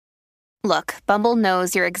Look, Bumble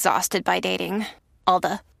knows you're exhausted by dating. All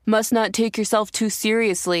the must not take yourself too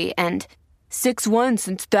seriously and 6'1"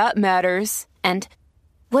 since that matters. And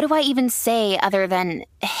what do I even say other than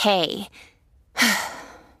hey?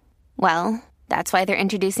 Well, that's why they're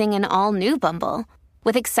introducing an all-new Bumble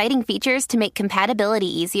with exciting features to make compatibility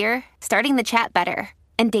easier, starting the chat better,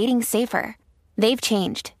 and dating safer. They've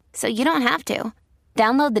changed, so you don't have to.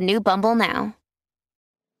 Download the new Bumble now.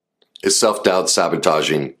 Is self-doubt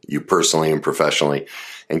sabotaging you personally and professionally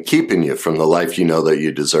and keeping you from the life you know that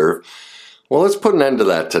you deserve? Well, let's put an end to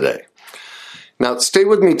that today. Now, stay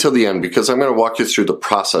with me till the end because I'm going to walk you through the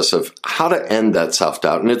process of how to end that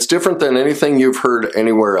self-doubt. And it's different than anything you've heard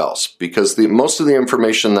anywhere else because most of the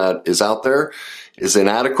information that is out there is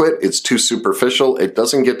inadequate. It's too superficial. It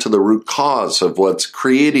doesn't get to the root cause of what's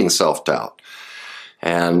creating self-doubt.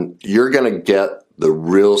 And you're going to get the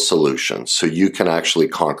real solution so you can actually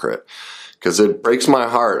conquer it. Because it breaks my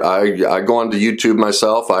heart. I go onto YouTube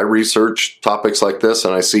myself, I research topics like this,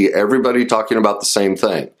 and I see everybody talking about the same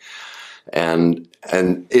thing. And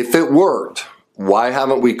if it worked, why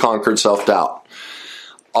haven't we conquered self-doubt?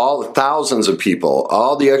 All thousands of people,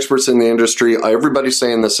 all the experts in the industry, everybody's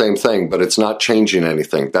saying the same thing, but it's not changing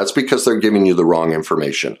anything. That's because they're giving you the wrong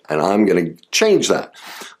information. And I'm going to change that.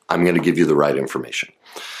 I'm going to give you the right information.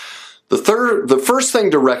 The first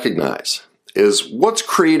thing to recognize is what's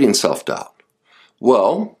creating self-doubt.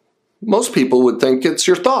 Well, most people would think it's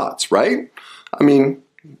your thoughts, right? I mean,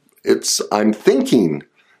 I'm thinking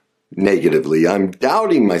negatively. I'm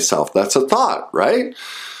doubting myself. That's a thought, right?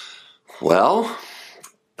 Well,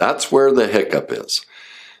 that's where the hiccup is.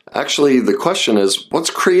 Actually, the question is, what's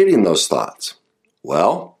creating those thoughts?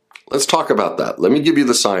 Well, let's talk about that. Let me give you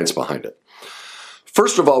the science behind it.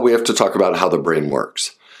 First of all, we have to talk about how the brain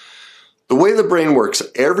works. The way the brain works,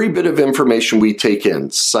 every bit of information we take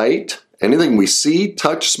in, sight, anything we see,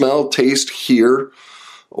 touch, smell, taste, hear,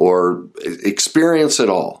 or experience at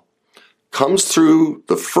all, comes through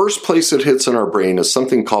the first place it hits in our brain is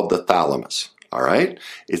something called the thalamus. All right?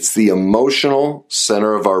 It's the emotional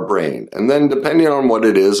center of our brain. And then depending on what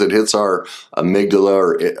it is, it hits our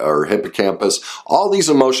amygdala or hippocampus. All these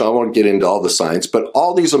emotional, I won't get into all the science, but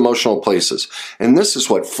all these emotional places. And this is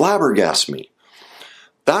what flabbergasts me.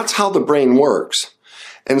 That's how the brain works.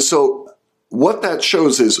 And so what that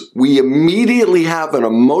shows is we immediately have an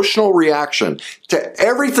emotional reaction to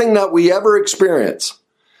everything that we ever experience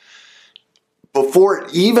before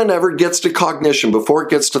it even ever gets to cognition, before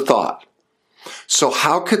it gets to thought. So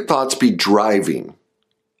how could thoughts be driving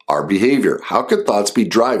our behavior? How could thoughts be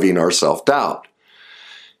driving our self-doubt?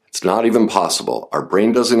 It's not even possible. Our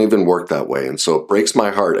brain doesn't even work that way. And so it breaks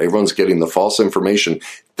my heart. Everyone's getting the false information,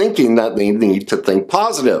 thinking that they need to think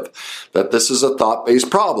positive, that this is a thought-based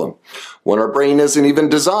problem, when our brain isn't even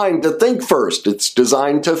designed to think first. It's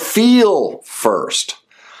designed to feel first.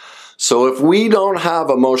 So if we don't have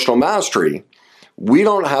emotional mastery, we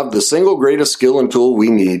don't have the single greatest skill and tool we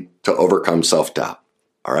need to overcome self-doubt.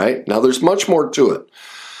 All right? Now, there's much more to it.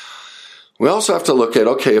 We also have to look at,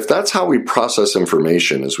 okay, if that's how we process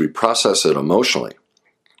information, is we process it emotionally,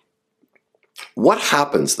 what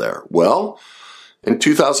happens there? Well, in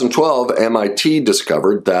 2012, MIT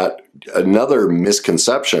discovered that another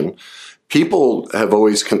misconception, people have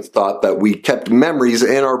always thought that we kept memories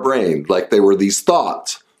in our brain, like they were these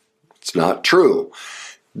thoughts. It's not true.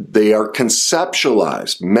 They are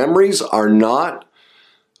conceptualized. Memories are not,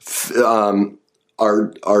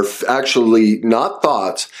 are actually not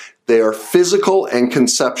thoughts. They are physical and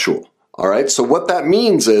conceptual. All right. So what that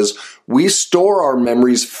means is we store our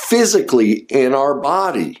memories physically in our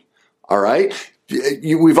body. All right.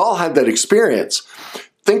 We've all had that experience.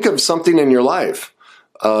 Think of something in your life,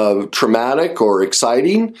 traumatic or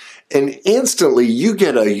exciting, and instantly you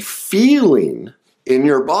get a feeling in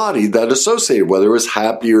your body that associated, whether it was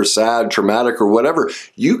happy or sad, traumatic or whatever.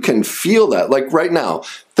 You can feel that. Like right now,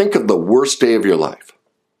 think of the worst day of your life.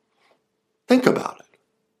 Think about it.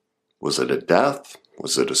 Was it a death?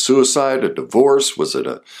 Was it a suicide, a divorce? Was it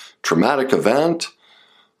a traumatic event?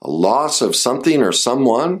 A loss of something or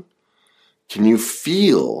someone? Can you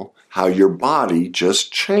feel how your body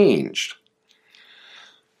just changed?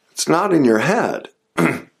 It's not in your head.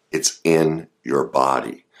 It's in your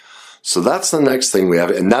body. So that's the next thing we have,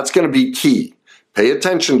 and that's going to be key. Pay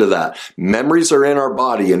attention to that. Memories are in our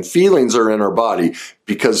body and feelings are in our body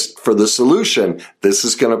because for the solution, this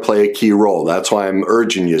is going to play a key role. That's why I'm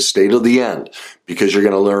urging you, stay to the end, because you're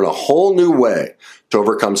going to learn a whole new way to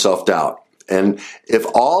overcome self-doubt. And if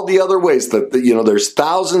all the other ways that, there's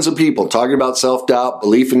thousands of people talking about self-doubt,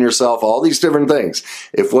 belief in yourself, all these different things.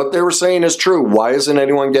 If what they were saying is true, why isn't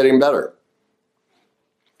anyone getting better?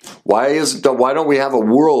 Why don't we have a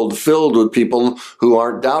world filled with people who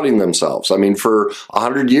aren't doubting themselves? I mean, for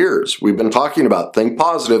 100 years, we've been talking about think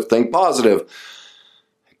positive, think positive.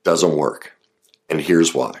 It doesn't work. And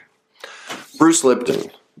here's why. Bruce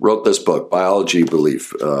Lipton wrote this book, Biology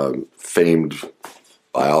Belief, famed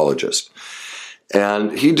biologist.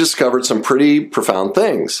 And he discovered some pretty profound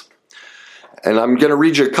things. And I'm going to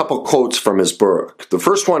read you a couple quotes from his book. The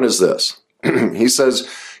first one is this. He says,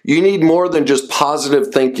 you need more than just positive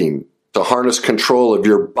thinking to harness control of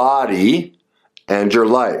your body and your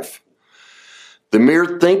life. The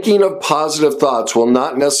mere thinking of positive thoughts will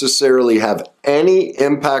not necessarily have any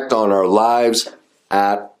impact on our lives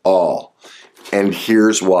at all. And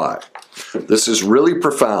here's why. This is really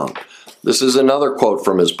profound. This is another quote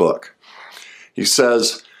from his book. He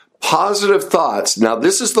says, positive thoughts. Now,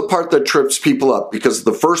 this is the part that trips people up because of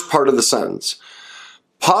the first part of the sentence.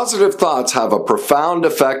 Positive thoughts have a profound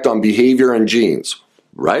effect on behavior and genes,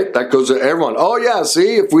 right? That goes to everyone. Oh yeah,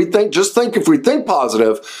 see, if we think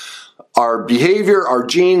positive, our behavior, our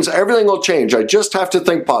genes, everything will change. I just have to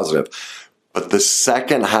think positive. But the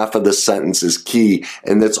second half of the sentence is key,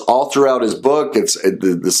 and it's all throughout his book.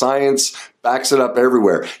 The science backs it up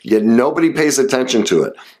everywhere, yet nobody pays attention to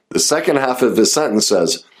it. The second half of his sentence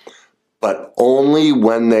says, but only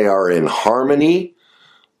when they are in harmony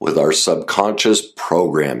with our subconscious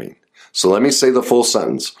programming. So let me say the full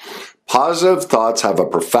sentence. Positive thoughts have a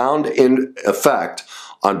profound effect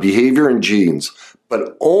on behavior and genes,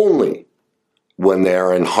 but only when they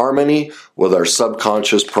are in harmony with our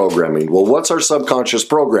subconscious programming. Well, what's our subconscious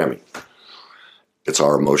programming? It's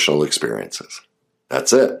our emotional experiences.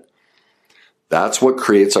 That's it. That's what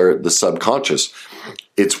creates the subconscious.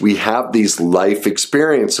 We have these life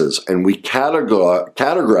experiences and we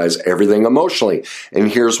categorize everything emotionally.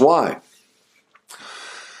 And here's why.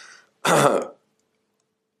 The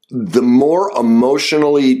more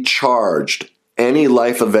emotionally charged any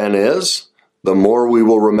life event is, the more we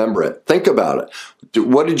will remember it. Think about it.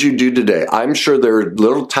 What did you do today? I'm sure there are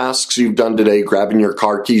little tasks you've done today, grabbing your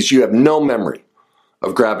car keys. You have no memory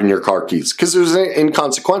of grabbing your car keys because it was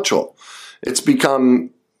inconsequential.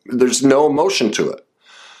 There's no emotion to it.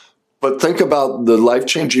 But think about the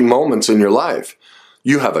life-changing moments in your life.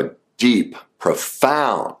 You have a deep,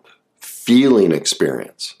 profound feeling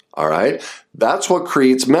experience, all right? That's what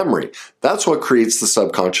creates memory. That's what creates the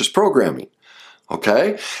subconscious programming,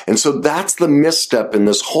 okay? And so that's the misstep in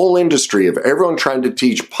this whole industry of everyone trying to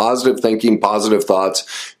teach positive thinking, positive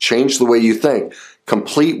thoughts, change the way you think.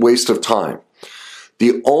 Complete waste of time.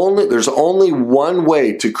 There's only one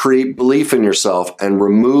way to create belief in yourself and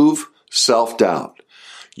remove self-doubt.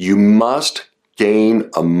 You must gain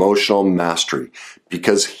emotional mastery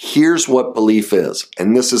because here's what belief is.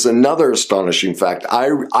 And this is another astonishing fact.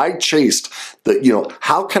 I chased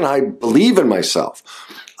how can I believe in myself?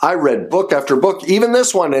 I read book after book, even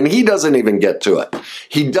this one, and he doesn't even get to it.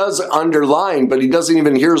 He does underline, but he doesn't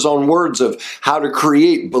even hear his own words of how to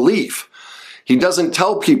create belief. He doesn't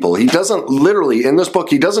tell people. He doesn't literally, in this book,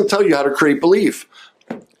 he doesn't tell you how to create belief.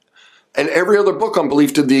 And every other book on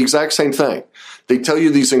belief did the exact same thing. They tell you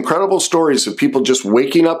these incredible stories of people just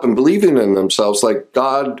waking up and believing in themselves like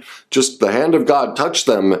God, just the hand of God touched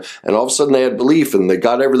them, and all of a sudden they had belief and they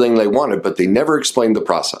got everything they wanted, but they never explained the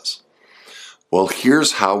process. Well,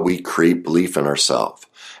 here's how we create belief in ourselves,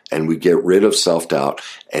 and we get rid of self-doubt,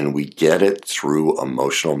 and we get it through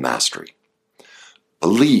emotional mastery.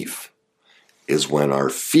 Belief is when our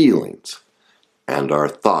feelings and our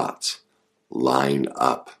thoughts line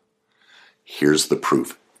up. Here's the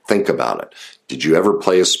proof. Think about it. Did you ever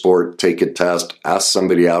play a sport, take a test, ask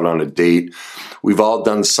somebody out on a date? We've all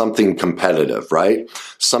done something competitive, right?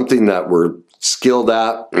 Something that we're skilled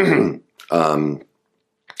at,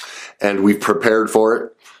 and we've prepared for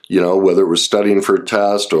it, whether it was studying for a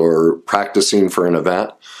test or practicing for an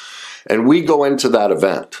event. And we go into that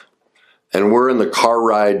event, and we're in the car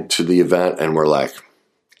ride to the event, and we're like,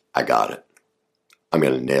 I got it. I'm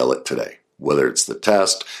going to nail it today. Whether it's the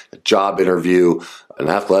test, a job interview, an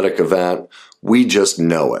athletic event, we just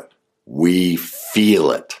know it. We feel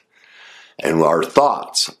it. And our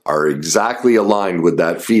thoughts are exactly aligned with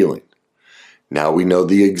that feeling. Now we know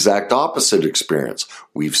the exact opposite experience.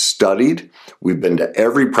 We've studied, we've been to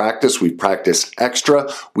every practice, we've practiced extra,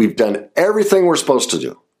 we've done everything we're supposed to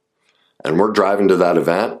do. And we're driving to that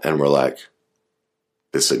event and we're like,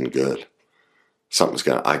 this isn't good.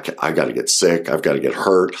 I got to get sick. I've got to get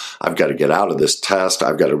hurt. I've got to get out of this test.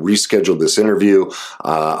 I've got to reschedule this interview.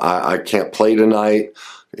 I can't play tonight.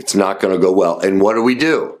 It's not going to go well. And what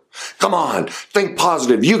do? Come on, think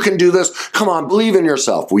positive. You can do this. Come on, believe in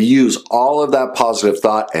yourself. We use all of that positive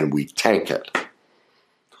thought and we tank it.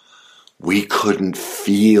 we couldn't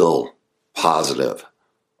feel positive.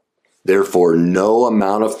 Therefore, no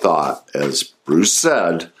amount of thought, as Bruce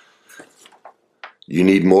said, you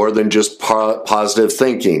need more than just positive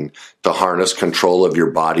thinking to harness control of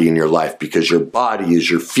your body and your life, because your body is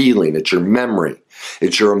your feeling, it's your memory,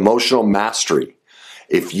 it's your emotional mastery.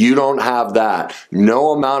 If you don't have that,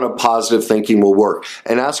 no amount of positive thinking will work.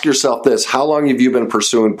 And ask yourself this: how long have you been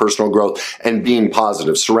pursuing personal growth and being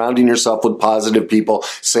positive, surrounding yourself with positive people,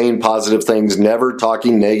 saying positive things, never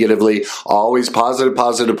talking negatively, always positive,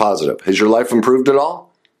 positive, positive? Has your life improved at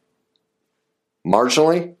all?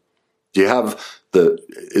 Marginally?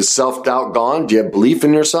 Is self-doubt gone? Do you have belief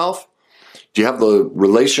in yourself? Do you have the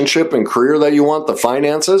relationship and career that you want, the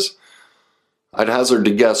finances? I'd hazard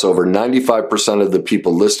to guess over 95% of the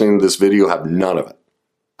people listening to this video have none of it.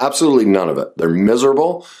 Absolutely none of it. They're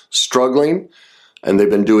miserable, struggling, and they've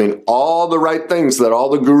been doing all the right things that all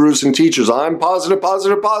the gurus and teachers, I'm positive,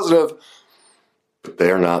 positive, positive, but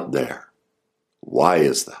they're not there. Why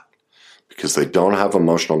is that? Because they don't have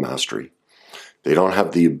emotional mastery. They don't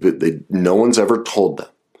have no one's ever told them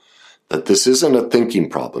that this isn't a thinking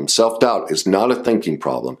problem. Self-doubt is not a thinking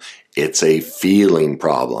problem. It's a feeling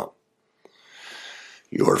problem.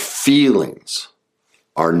 Your feelings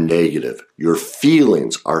are negative. Your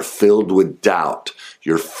feelings are filled with doubt.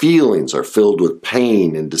 Your feelings are filled with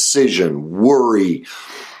pain, indecision, worry,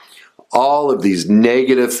 all of these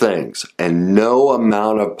negative things. And no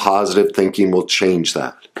amount of positive thinking will change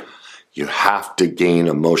that. You have to gain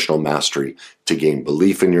emotional mastery to gain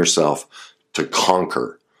belief in yourself, to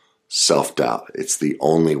conquer self-doubt. It's the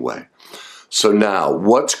only way. So now,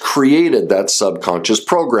 what's created that subconscious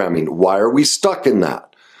programming? Why are we stuck in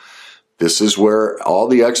that? This is where all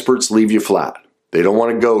the experts leave you flat. They don't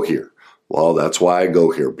want to go here. Well, that's why I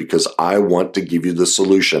go here, because I want to give you the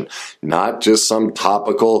solution, not just some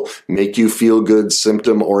topical, make you feel good,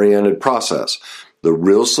 symptom-oriented process. The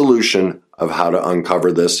real solution of how to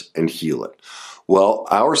uncover this and heal it. Well,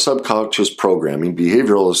 our subconscious programming,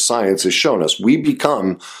 behavioral science has shown us we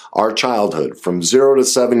become our childhood from 0 to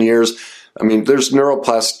 7 years. I mean, there's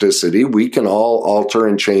neuroplasticity. We can all alter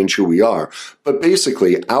and change who we are. But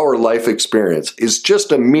basically, our life experience is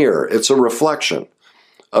just a mirror. It's a reflection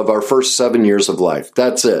of our first 7 years of life.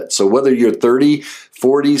 That's it. So whether you're 30,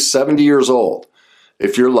 40, 70 years old,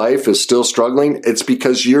 if your life is still struggling, it's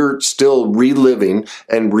because you're still reliving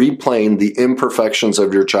and replaying the imperfections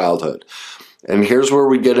of your childhood. And here's where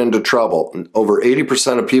we get into trouble. Over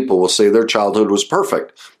 80% of people will say their childhood was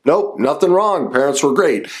perfect. Nope, nothing wrong. Parents were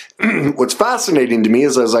great. What's fascinating to me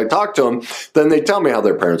is as I talk to them, then they tell me how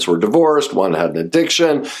their parents were divorced. One had an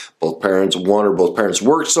addiction. One or both parents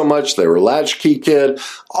worked so much. They were a latchkey kid.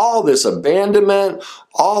 All this abandonment,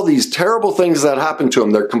 all these terrible things that happened to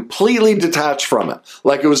them. They're completely detached from it.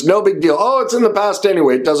 Like it was no big deal. Oh, it's in the past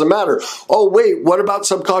anyway. It doesn't matter. Oh, wait, what about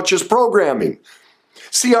subconscious programming?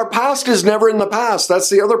 See, our past is never in the past. That's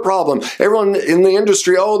the other problem. Everyone in the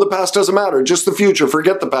industry, oh, the past doesn't matter. Just the future.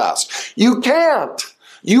 Forget the past. You can't.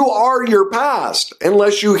 You are your past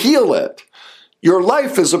unless you heal it. Your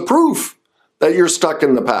life is a proof that you're stuck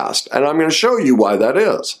in the past. And I'm going to show you why that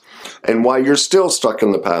is and why you're still stuck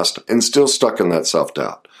in the past and still stuck in that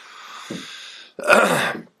self-doubt.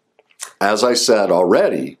 As I said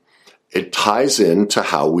already, it ties into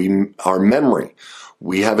how our memory.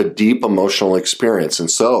 We have a deep emotional experience. And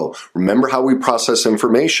so remember how we process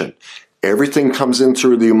information. Everything comes in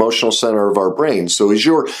through the emotional center of our brain. So as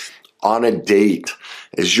you're on a date,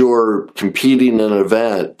 as you're competing in an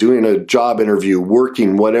event, doing a job interview,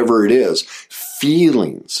 working, whatever it is,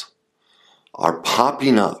 feelings are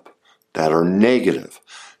popping up that are negative,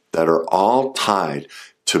 that are all tied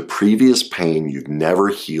to previous pain you've never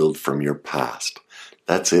healed from your past.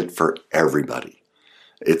 That's it for everybody.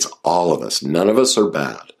 It's all of us. None of us are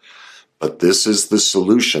bad. But this is the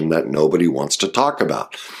solution that nobody wants to talk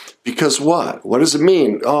about. Because what? What does it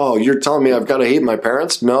mean? Oh, you're telling me I've got to hate my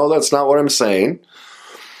parents? No, that's not what I'm saying.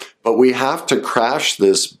 But we have to crash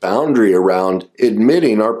this boundary around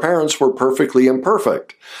admitting our parents were perfectly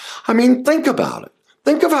imperfect. I mean, think about it.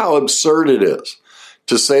 Think of how absurd it is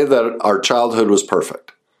to say that our childhood was perfect.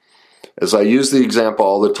 As I use the example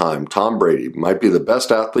all the time, Tom Brady might be the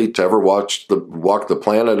best athlete to ever walk the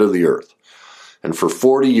planet of the earth. And for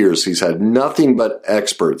 40 years, he's had nothing but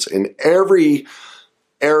experts in every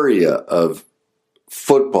area of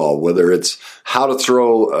football, whether it's how to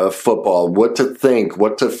throw a football, what to think,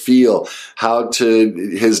 what to feel,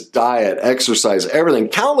 his diet, exercise, everything.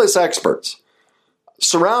 Countless experts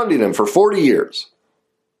surrounding him for 40 years.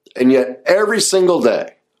 And yet every single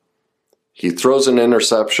day, he throws an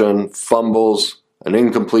interception, fumbles, an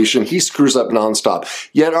incompletion, he screws up nonstop.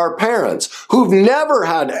 Yet our parents, who've never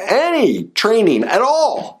had any training at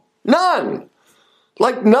all, none,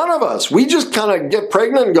 like none of us, we just kind of get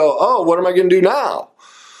pregnant and go, oh, what am I going to do now?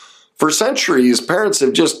 For centuries, parents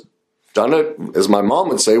have just done it, as my mom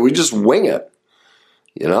would say, we just wing it.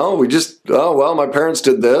 You know, we just, oh, well, my parents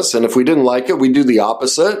did this, and if we didn't like it, we do the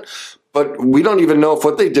opposite. But we don't even know if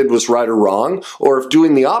what they did was right or wrong, or if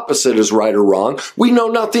doing the opposite is right or wrong. We know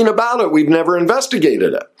nothing about it. We've never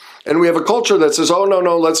investigated it. And we have a culture that says, oh,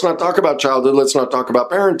 no, let's not talk about childhood. Let's not talk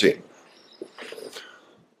about parenting.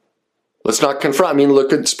 Let's not confront. I mean,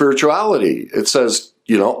 look at spirituality. It says,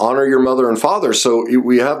 you know, honor your mother and father. So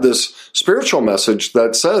we have this spiritual message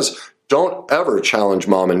that says, don't ever challenge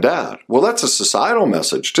mom and dad. Well, that's a societal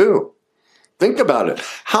message too. Think about it.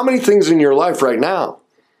 How many things in your life right now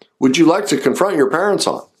would you like to confront your parents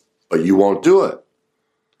on, but you won't do it?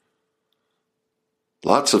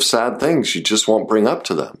 Lots of sad things you just won't bring up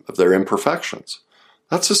to them of their imperfections.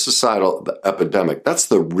 That's a societal epidemic. That's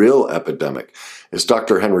the real epidemic. As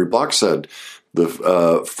Dr. Henry Block said,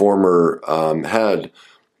 the former head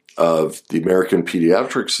of the American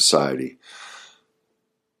Pediatric Society,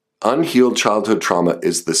 unhealed childhood trauma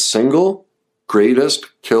is the single greatest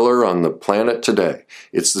killer on the planet today.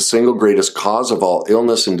 It's the single greatest cause of all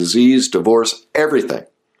illness and disease, divorce, everything.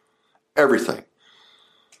 Everything.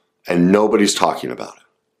 And nobody's talking about it.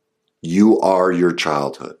 You are your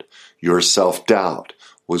childhood. Your self-doubt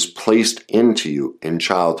was placed into you in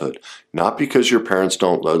childhood, not because your parents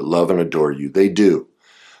don't love and adore you. They do.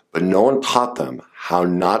 But no one taught them how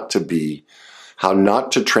not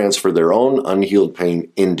to transfer their own unhealed pain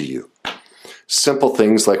into you. Simple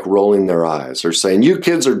things like rolling their eyes or saying, you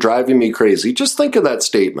kids are driving me crazy. Just think of that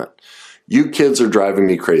statement. You kids are driving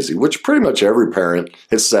me crazy, which pretty much every parent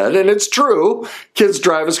has said, and it's true. Kids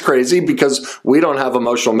drive us crazy because we don't have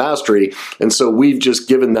emotional mastery, and so we've just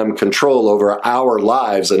given them control over our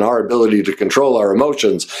lives and our ability to control our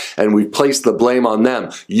emotions, and we've placed the blame on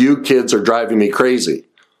them. You kids are driving me crazy.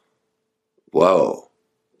 Whoa.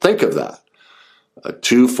 Think of that. A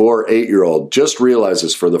 2, 4, 8-year-old just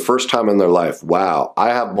realizes for the first time in their life, wow, I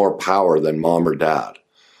have more power than mom or dad.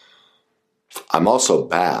 I'm also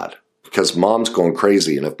bad because mom's going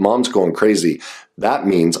crazy. And if mom's going crazy, that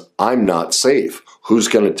means I'm not safe. Who's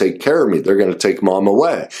going to take care of me? They're going to take mom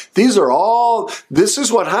away. This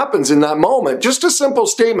is what happens in that moment. Just a simple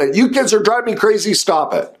statement. You kids are driving me crazy.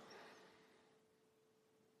 Stop it.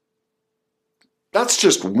 That's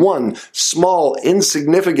just one small,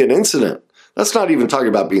 insignificant incident. That's not even talking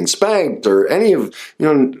about being spanked or any of,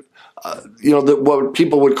 what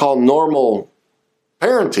people would call normal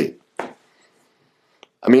parenting.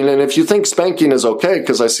 I mean, and if you think spanking is okay,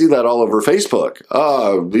 because I see that all over Facebook.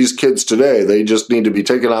 These kids today, they just need to be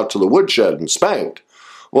taken out to the woodshed and spanked.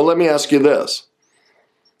 Well, let me ask you this.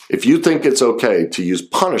 If you think it's okay to use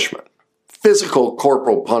punishment, physical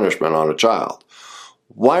corporal punishment on a child,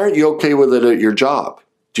 why aren't you okay with it at your job?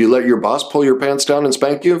 Do you let your boss pull your pants down and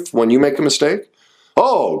spank you when you make a mistake?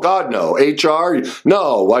 Oh, God, no. HR?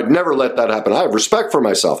 No, I'd never let that happen. I have respect for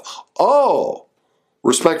myself. Oh,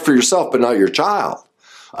 respect for yourself, but not your child.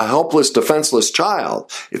 A helpless, defenseless child.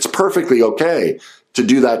 It's perfectly okay to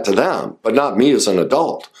do that to them, but not me as an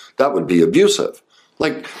adult. That would be abusive.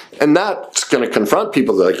 And that's going to confront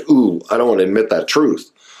people. They're like, ooh, I don't want to admit that truth.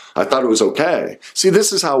 I thought it was okay. See,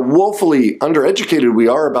 this is how woefully undereducated we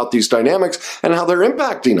are about these dynamics and how they're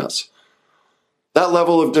impacting us. That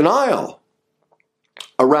level of denial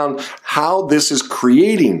around how this is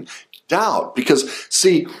creating doubt. Because,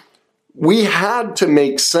 see, we had to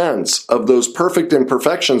make sense of those perfect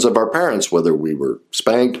imperfections of our parents, whether we were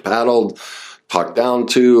spanked, paddled, talked down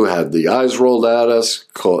to, had the eyes rolled at us,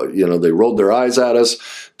 they rolled their eyes at us,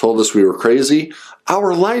 told us we were crazy.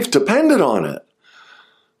 Our life depended on it.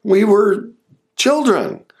 We were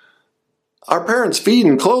children. Our parents feed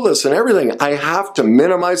and clothe us and everything. I have to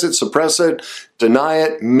minimize it, suppress it, deny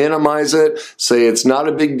it, minimize it, say it's not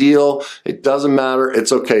a big deal. It doesn't matter.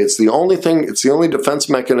 It's okay. It's the only defense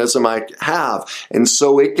mechanism I have. And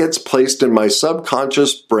so it gets placed in my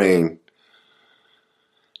subconscious brain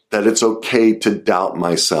that it's okay to doubt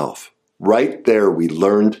myself. Right there, we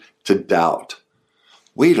learned to doubt.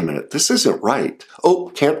 Wait a minute, this isn't right.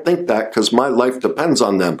 Oh, can't think that because my life depends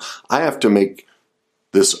on them. I have to make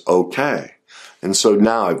this okay. And so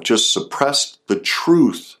now I've just suppressed the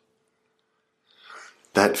truth.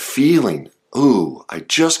 That feeling, I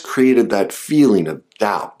just created that feeling of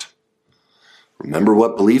doubt. Remember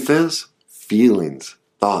what belief is? Feelings,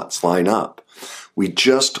 thoughts line up. We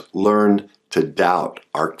just learned to doubt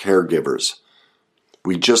our caregivers.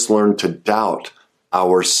 We just learned to doubt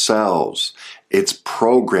ourselves. It's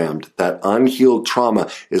programmed. That unhealed trauma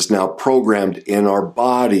is now programmed in our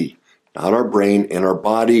body, not our brain, in our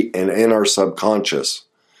body and in our subconscious.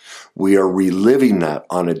 We are reliving that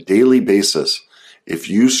on a daily basis. If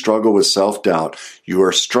you struggle with self-doubt, you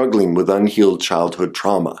are struggling with unhealed childhood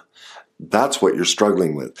trauma. That's what you're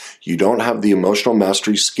struggling with. You don't have the emotional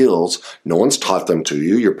mastery skills. No one's taught them to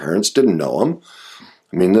you. Your parents didn't know them.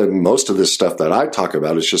 I mean, most of this stuff that I talk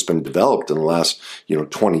about has just been developed in the last,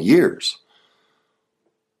 20 years.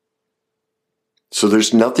 So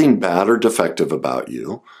there's nothing bad or defective about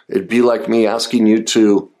you. It'd be like me asking you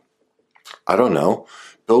to, I don't know,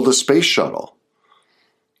 build a space shuttle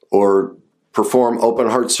or perform open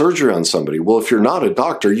heart surgery on somebody. Well, if you're not a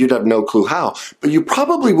doctor, you'd have no clue how. But you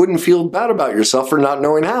probably wouldn't feel bad about yourself for not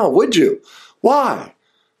knowing how, would you? Why?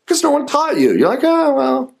 Because no one taught you. You're like, oh,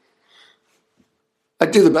 well,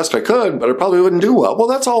 I'd do the best I could, but I probably wouldn't do well. Well,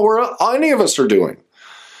 that's all any of us are doing.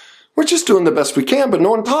 We're just doing the best we can, but no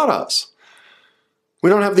one taught us. We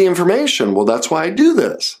don't have the information. Well, that's why I do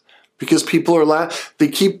this. Because people they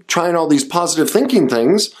keep trying all these positive thinking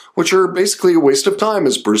things, which are basically a waste of time,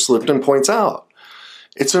 as Bruce Lipton points out.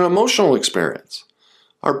 It's an emotional experience.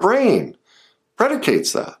 Our brain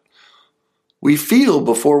predicates that. We feel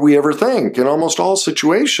before we ever think in almost all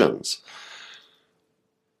situations.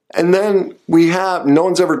 And then no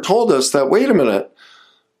one's ever told us that, wait a minute,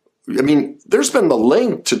 I mean, there's been the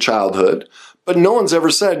link to childhood, but no one's ever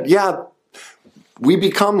said, yeah, we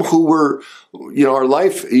become who we're, our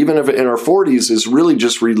life, even if in our 40s, is really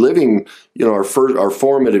just reliving, our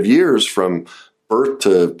formative years from birth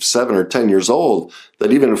to 7 or 10 years old,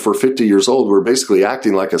 that even if we're 50 years old, we're basically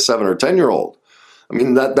acting like a 7 or 10-year-old. I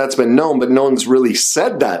mean, that's been known, but no one's really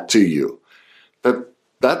said that to you. But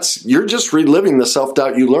you're just reliving the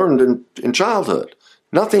self-doubt you learned in childhood,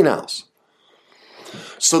 nothing else.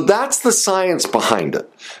 So that's the science behind it.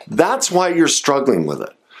 That's why you're struggling with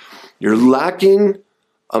it. You're lacking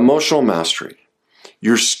emotional mastery.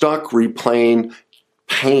 You're stuck replaying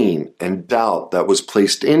pain and doubt that was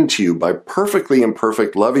placed into you by perfectly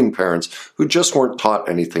imperfect, loving parents who just weren't taught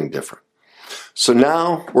anything different. So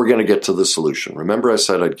now we're going to get to the solution. Remember I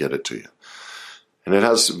said I'd get it to you. And it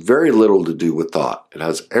has very little to do with thought. It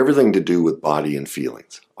has everything to do with body and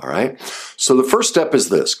feelings. All right? So the first step is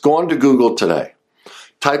this. Go on to Google today.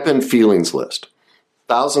 Type in feelings list.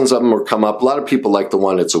 Thousands of them will come up. A lot of people like the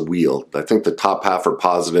one, it's a wheel. I think the top half are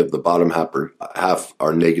positive, the bottom half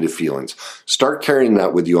are negative feelings. Start carrying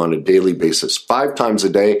that with you on a daily basis, 5 times a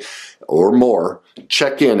day or more.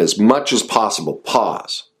 Check in as much as possible.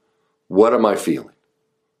 Pause. What am I feeling?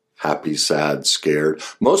 Happy, sad, scared.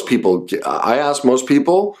 I ask most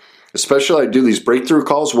people, especially I do these breakthrough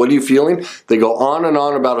calls, what are you feeling? They go on and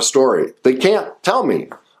on about a story. They can't tell me.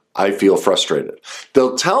 I feel frustrated.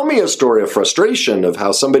 They'll tell me a story of frustration of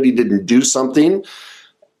how somebody didn't do something.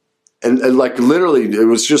 And like literally, it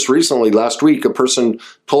was just recently, last week, a person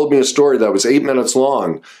told me a story that was 8 minutes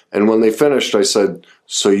long. And when they finished, I said,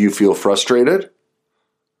 so you feel frustrated?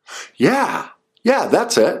 Yeah,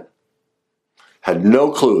 that's it. Had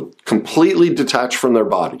no clue. Completely detached from their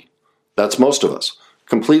body. That's most of us.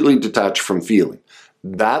 Completely detached from feeling.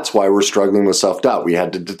 That's why we're struggling with self-doubt. We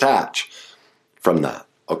had to detach from that.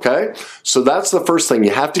 Okay? So that's the first thing.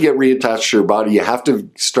 You have to get reattached to your body. You have to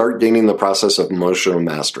start gaining the process of emotional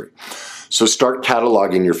mastery. So start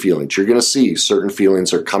cataloging your feelings. You're going to see certain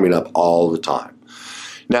feelings are coming up all the time.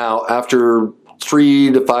 Now, after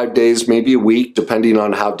 3 to 5 days, maybe a week, depending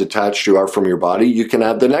on how detached you are from your body, you can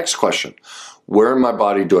add the next question. Where in my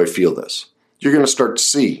body do I feel this? You're going to start to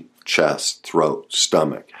see chest, throat,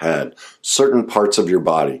 stomach, head, certain parts of your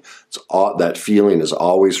body. That feeling is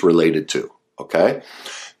always related to. Okay?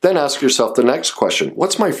 Then ask yourself the next question.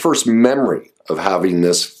 What's my first memory of having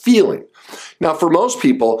this feeling? Now, for most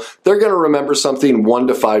people, they're going to remember something 1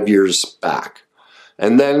 to 5 years back.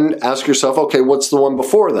 And then ask yourself, okay, what's the one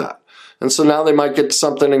before that? And so now they might get to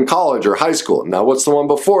something in college or high school. Now, what's the one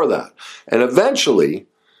before that? And eventually,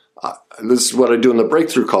 this is what I do in the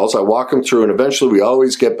breakthrough calls. I walk them through, and eventually we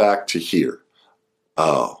always get back to here.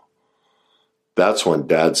 Oh. That's when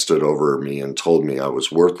Dad stood over me and told me I was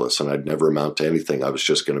worthless and I'd never amount to anything. I was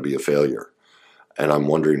just going to be a failure. And I'm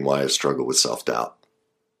wondering why I struggle with self-doubt.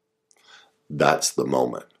 That's the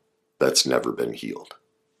moment that's never been healed.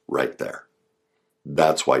 Right there.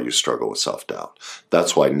 That's why you struggle with self-doubt.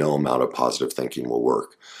 That's why no amount of positive thinking will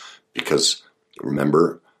work. Because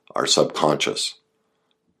remember, our subconscious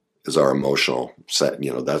is our emotional set.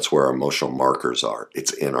 That's where our emotional markers are.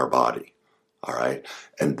 It's in our body. All right.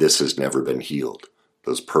 And this has never been healed.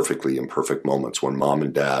 Those perfectly imperfect moments when mom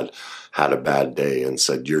and dad had a bad day and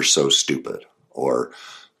said, you're so stupid, or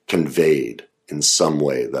conveyed in some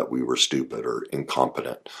way that we were stupid or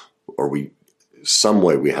incompetent, or some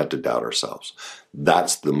way we had to doubt ourselves.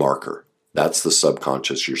 That's the marker. That's the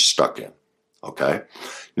subconscious you're stuck in. Okay?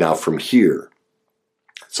 Now from here,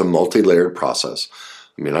 it's a multi-layered process.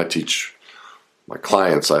 I mean, I teach my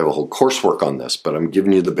clients, I have a whole coursework on this, but I'm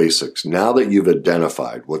giving you the basics. Now that you've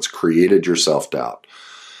identified what's created your self-doubt,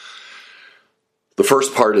 the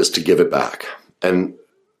first part is to give it back. And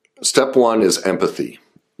step one is empathy.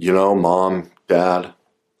 You know, Mom, Dad,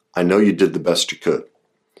 I know you did the best you could.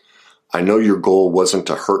 I know your goal wasn't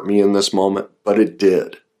to hurt me in this moment, but it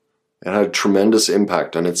did. It had a tremendous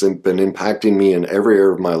impact, and it's been impacting me in every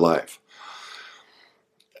area of my life.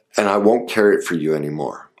 And I won't carry it for you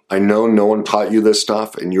anymore. I know no one taught you this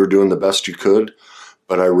stuff, and you're doing the best you could,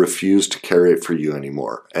 but I refuse to carry it for you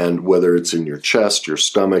anymore. And whether it's in your chest, your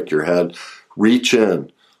stomach, your head, reach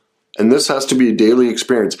in. And this has to be a daily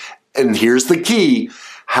experience. And here's the key.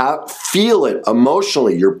 Feel it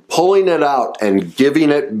emotionally. You're pulling it out and giving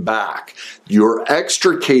it back. You're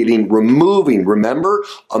extricating, removing. Remember,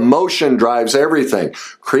 emotion drives everything.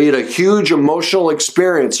 Create a huge emotional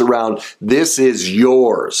experience around this is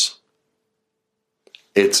yours.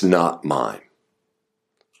 It's not mine.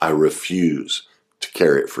 I refuse to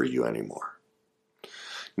carry it for you anymore.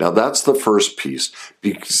 Now that's the first piece.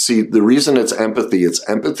 See, the reason it's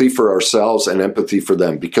empathy for ourselves and empathy for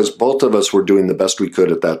them, because both of us were doing the best we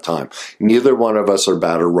could at that time. Neither one of us are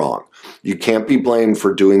bad or wrong. You can't be blamed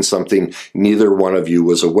for doing something neither one of you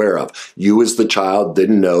was aware of. You as the child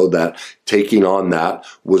didn't know that taking on that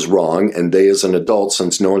was wrong, and they as an adult,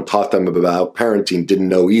 since no one taught them about parenting, didn't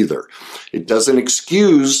know either. It doesn't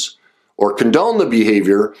excuse or condone the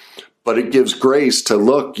behavior, but it gives grace to,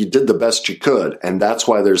 look, you did the best you could. And that's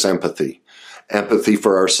why there's empathy. Empathy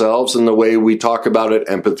for ourselves in the way we talk about it,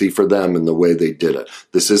 empathy for them in the way they did it.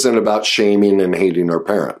 This isn't about shaming and hating our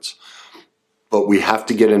parents. But we have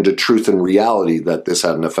to get into truth and reality that this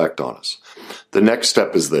had an effect on us. The next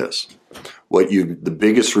step is this. The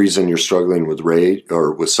biggest reason you're struggling with rage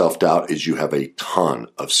or with self-doubt is you have a ton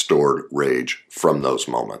of stored rage from those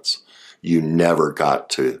moments. You never got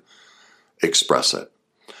to express it.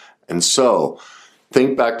 And so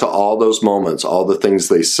think back to all those moments, all the things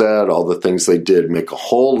they said, all the things they did. Make a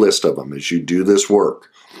whole list of them as you do this work.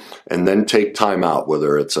 And then take time out,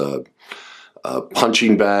 whether it's a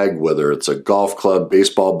punching bag, whether it's a golf club,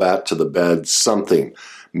 baseball bat to the bed, something.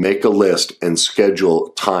 Make a list and schedule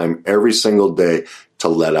time every single day to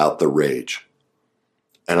let out the rage.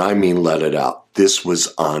 And I mean let it out. This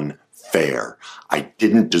was unfair. I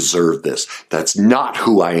didn't deserve this. That's not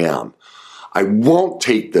who I am. I won't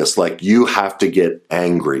take this. Like, you have to get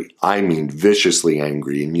angry. I mean viciously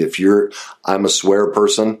angry. And if I'm a swear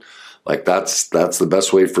person, like that's the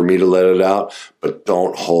best way for me to let it out, but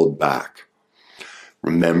don't hold back.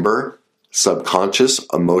 Remember, subconscious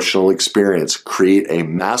emotional experience. Create a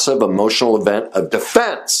massive emotional event of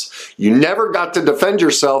defense. You never got to defend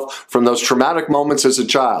yourself from those traumatic moments as a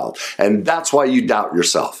child. And that's why you doubt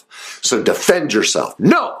yourself. So defend yourself.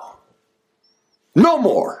 No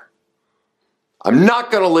more. I'm not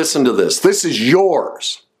going to listen to this. This is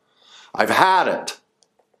yours. I've had it.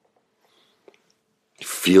 You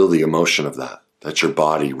feel the emotion of that. That's your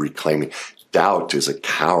body reclaiming. Doubt is a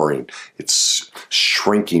cowering. It's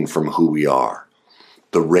shrinking from who we are.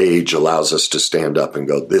 The rage allows us to stand up and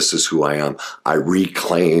go, this is who I am. I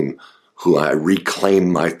reclaim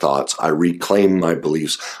my thoughts. I reclaim my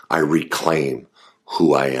beliefs. I reclaim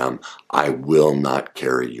who I am. I will not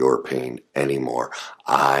carry your pain anymore.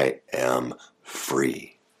 I am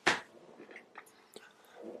free.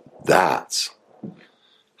 That's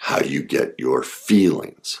how you get your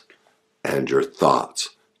feelings and your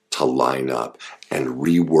thoughts to line up and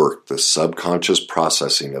rework the subconscious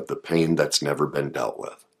processing of the pain that's never been dealt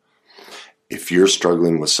with. If you're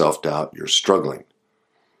struggling with self-doubt, you're struggling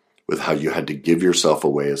with how you had to give yourself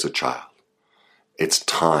away as a child. It's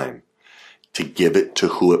time to give it to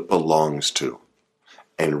who it belongs to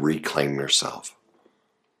and reclaim yourself.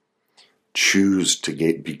 Choose to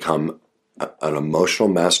become an emotional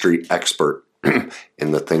mastery expert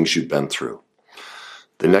in the things you've been through.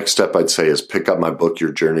 The next step I'd say is pick up my book,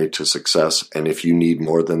 Your Journey to Success. And if you need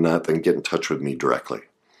more than that, then get in touch with me directly.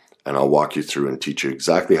 And I'll walk you through and teach you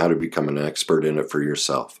exactly how to become an expert in it for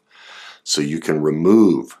yourself. So you can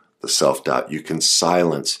remove the self-doubt. You can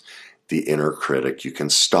silence the inner critic. You can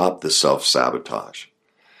stop the self-sabotage.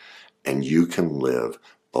 And you can live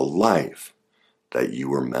the life that you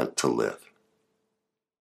were meant to live.